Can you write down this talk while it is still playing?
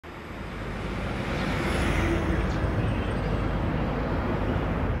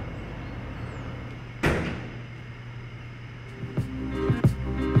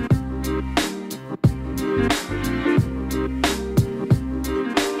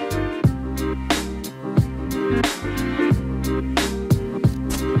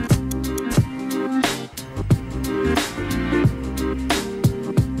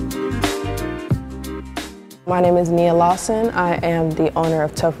My name is Lawson. I am the owner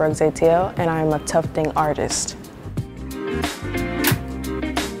of Tuft Rugs ATL, and I am a tufting artist.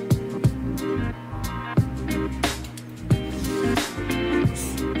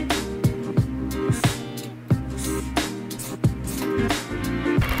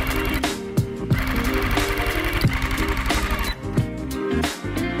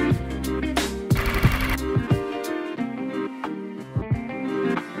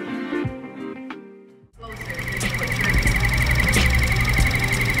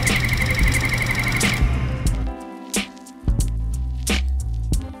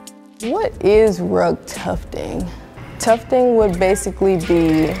 What is rug tufting? Tufting would basically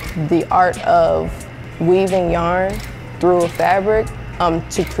be the art of weaving yarn through a fabric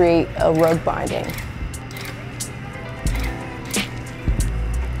to create a rug binding.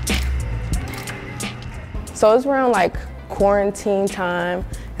 So it's around like quarantine time.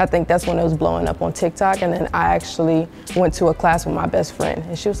 I think that's when it was blowing up on TikTok, and then I actually went to a class with my best friend,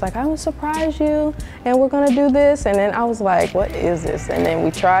 and she was like, I will surprise you, and we're gonna do this, and then I was like, what is this? And then we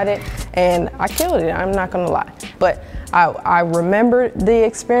tried it, and I killed it, I'm not gonna lie. But I remembered the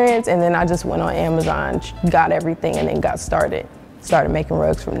experience, and then I just went on Amazon, got everything, and then started making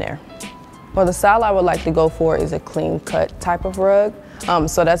rugs from there. Well, the style I would like to go for is a clean cut type of rug,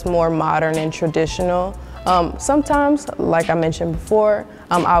 so that's more modern and traditional. Sometimes, like I mentioned before,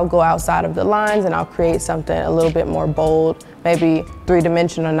 I'll go outside of the lines and I'll create something a little bit more bold, maybe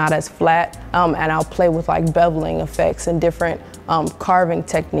three-dimensional, not as flat, and I'll play with like beveling effects and different carving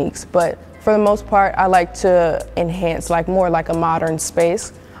techniques. But for the most part, I like to enhance like more like a modern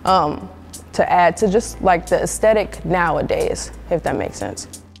space to add to just like the aesthetic nowadays, if that makes sense.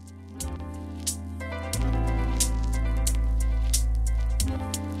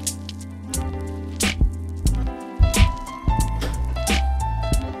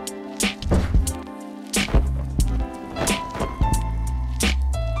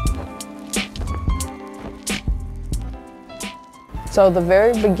 So the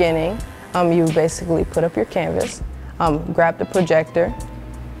very beginning, you basically put up your canvas, grab the projector,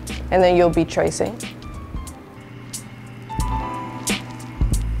 and then you'll be tracing.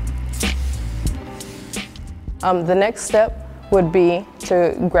 The next step would be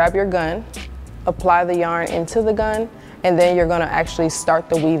to grab your gun, apply the yarn into the gun, and then you're gonna actually start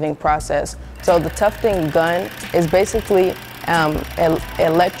the weaving process. So the tufting gun is basically an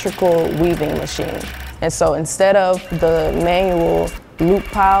electrical weaving machine. And so instead of the manual loop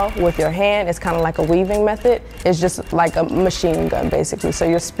pile with your hand, it's kind of like a weaving method. It's just like a machine gun, basically. So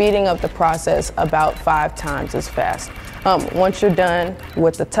you're speeding up the process about 5 times as fast. Once you're done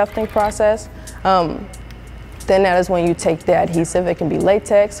with the tufting process, then that is when you take the adhesive. It can be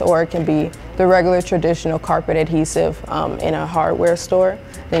latex or it can be the regular traditional carpet adhesive in a hardware store.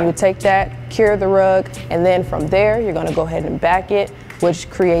 Then you take that, cure the rug, and then from there, you're gonna go ahead and back it,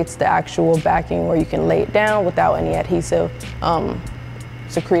 which creates the actual backing where you can lay it down without any adhesive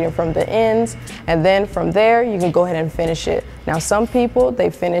secreting from the ends. And then from there, you can go ahead and finish it. Now, some people,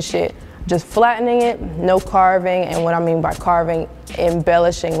 they finish it just flattening it, no carving. And what I mean by carving,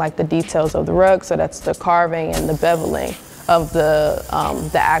 embellishing like the details of the rug. So that's the carving and the beveling of the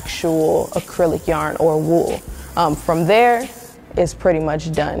actual acrylic yarn or wool. From there, it's pretty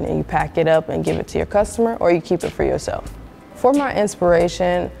much done. And you pack it up and give it to your customer, or you keep it for yourself. For my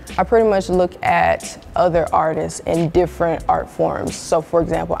inspiration, I pretty much look at other artists in different art forms. So for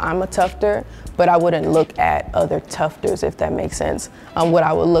example, I'm a tufter, but I wouldn't look at other tufters, if that makes sense. What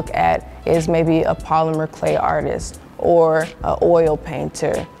I would look at is maybe a polymer clay artist, or an oil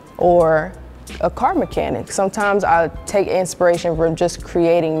painter, or a car mechanic. Sometimes I take inspiration from just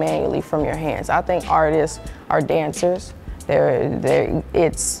creating manually from your hands. I think artists are dancers.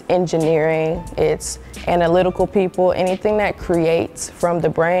 It's engineering, it's analytical people, anything that creates from the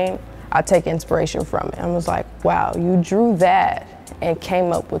brain, I take inspiration from it. I was like, wow, you drew that and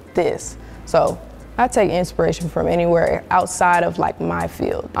came up with this. So I take inspiration from anywhere outside of like my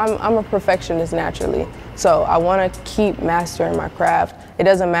field. I'm a perfectionist naturally, so I want to keep mastering my craft. It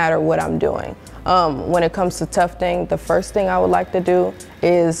doesn't matter what I'm doing. When it comes to tufting, the first thing I would like to do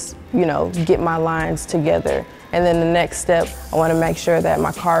is, get my lines together. And then the next step, I want to make sure that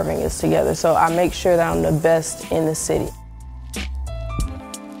my carving is together. So I make sure that I'm the best in the city.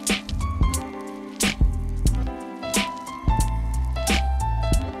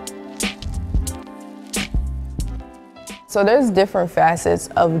 So there's different facets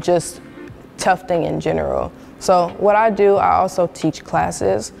of just tufting in general. So what I do, I also teach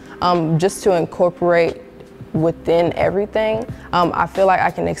classes just to incorporate within everything. I feel like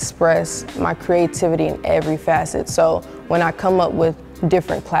I can express my creativity in every facet. So when I come up with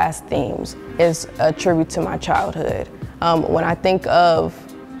different class themes, is a tribute to my childhood. When I think of,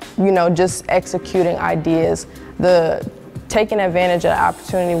 just executing ideas, taking advantage of the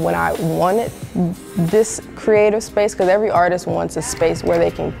opportunity when I wanted this creative space, because every artist wants a space where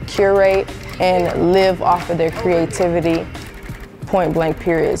they can curate and live off of their creativity, point blank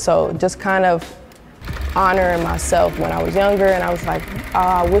period. So just kind of honoring myself when I was younger, and I was like, oh,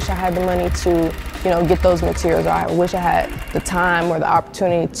 I wish I had the money to get those materials. I wish I had the time or the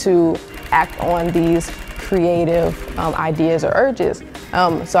opportunity to act on these creative ideas or urges.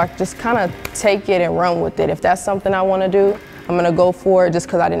 So I just kind of take it and run with it. If that's something I want to do, I'm going to go for it, just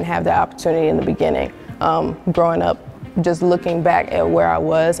because I didn't have that opportunity in the beginning. Growing up, just looking back at where I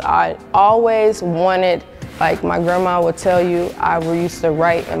was, I always wanted, like my grandma would tell you, I used to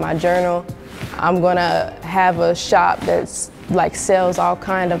write in my journal, I'm going to have a shop that's like sells all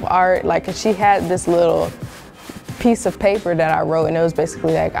kind of art. Like, she had this little piece of paper that I wrote, and it was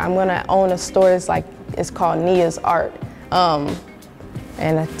basically like, I'm going to own a store. It's called Nia's Art.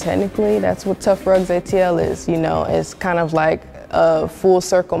 And technically, that's what Tuft Rugs ATL is. It's kind of like a full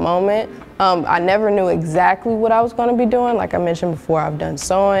circle moment. I never knew exactly what I was going to be doing. Like I mentioned before, I've done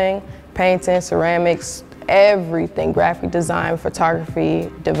sewing, painting, ceramics, everything, graphic design,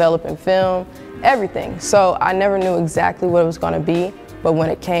 photography, developing film, everything. So I never knew exactly what it was going to be. But when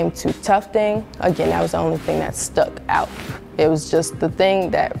it came to tufting, again, that was the only thing that stuck out. It was just the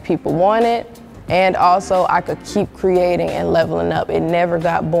thing that people wanted. And also, I could keep creating and leveling up. It never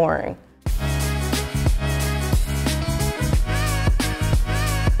got boring.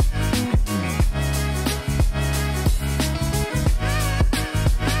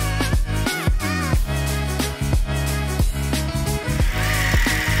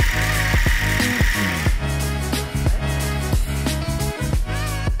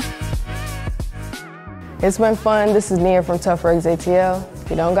 It's been fun. This is Nia from Tuft Rugs ATL.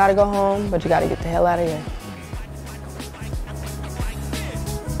 You don't gotta go home, but you gotta get the hell out of here.